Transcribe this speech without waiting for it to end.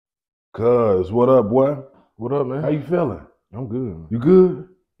Cuz, what up, boy? What up, man? How you feeling? I'm good, man. You good?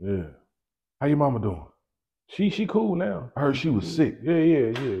 Yeah. How your mama doing? She cool now. I heard she was sick.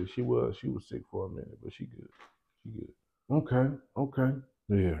 Yeah. She was sick for a minute, but she good. She good. Okay.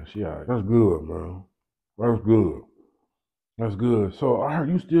 Yeah, she all right. That's good, man. That's good. That's good. So I heard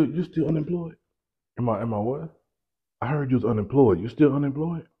you still unemployed? Am I what? I heard you was unemployed. You still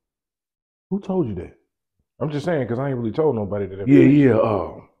unemployed? Who told you that? I'm just saying, because I ain't really told nobody that Yeah.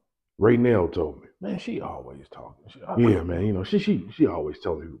 information. Ray Nell told me. Man, she always talking. Yeah, man. You know, she always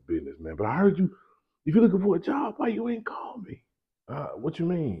telling me business, man. But I heard you, if you're looking for a job, why you ain't called me? What you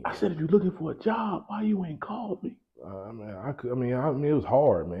mean? I said, if you're looking for a job, why you ain't called me? It was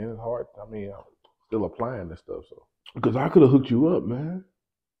hard, man. It's hard. I'm still applying this stuff, so. Because I could have hooked you up, man.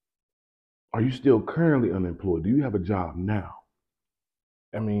 Are you still currently unemployed? Do you have a job now?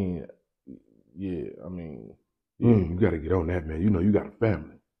 I mean, yeah. Yeah. You got to get on that, man. You know, you got a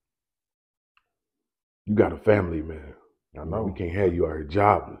family. You got a family, man. I know. We can't have you out here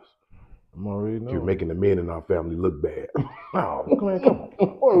jobless. I'm already know. You're making the men in our family look bad. No, man, come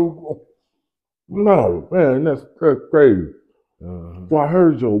on. No, man, that's crazy. So I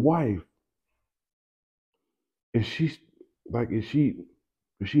heard your wife. Is she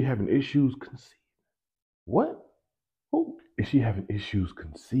having issues conceiving? What? Who? Is she having issues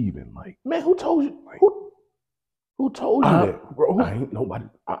conceiving? Like, Man, who told you? like, who told you that, bro? I ain't nobody.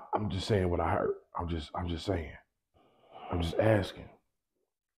 I'm just saying what I heard. I'm just saying. I'm just asking.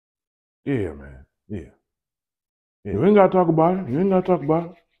 Yeah, man. Yeah. You ain't gotta talk about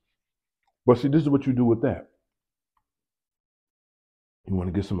it. But see, this is what you do with that. You want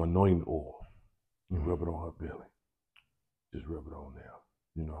to get some anointing oil and rub it on her belly. Just rub it on there.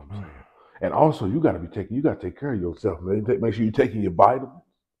 You know what I'm saying? And also, you got to take care of yourself, man. Make sure you're taking your vitamins.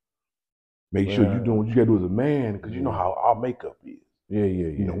 Make sure you're doing what you got to do as a man, because you know how our makeup is. Yeah.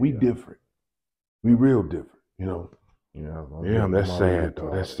 You know, we different. We real different. You know. Yeah. That's sad though.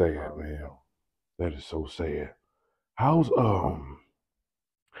 That's sad, man. That is so sad. How's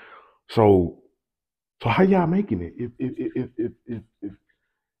So how y'all making it?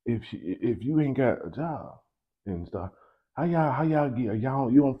 If you ain't got a job and stuff, how y'all get? You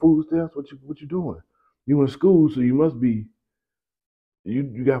on food stamps? What you doing? You in school, so you must be.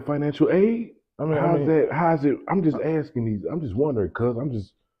 You got financial aid? How's it? I'm just asking these. I'm just wondering, cuz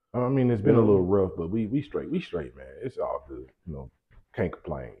it's been a little rough, but we straight, man. It's all good. You know, can't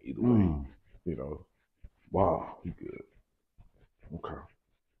complain either way. You know. Wow. You good. Okay.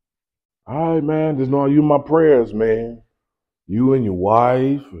 All right, man. Just know you in my prayers, man. You and your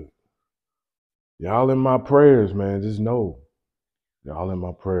wife. Y'all in my prayers, man. Just know. Y'all in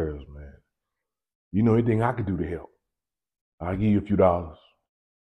my prayers, man. You know anything I could do to help. I'll give you a few dollars.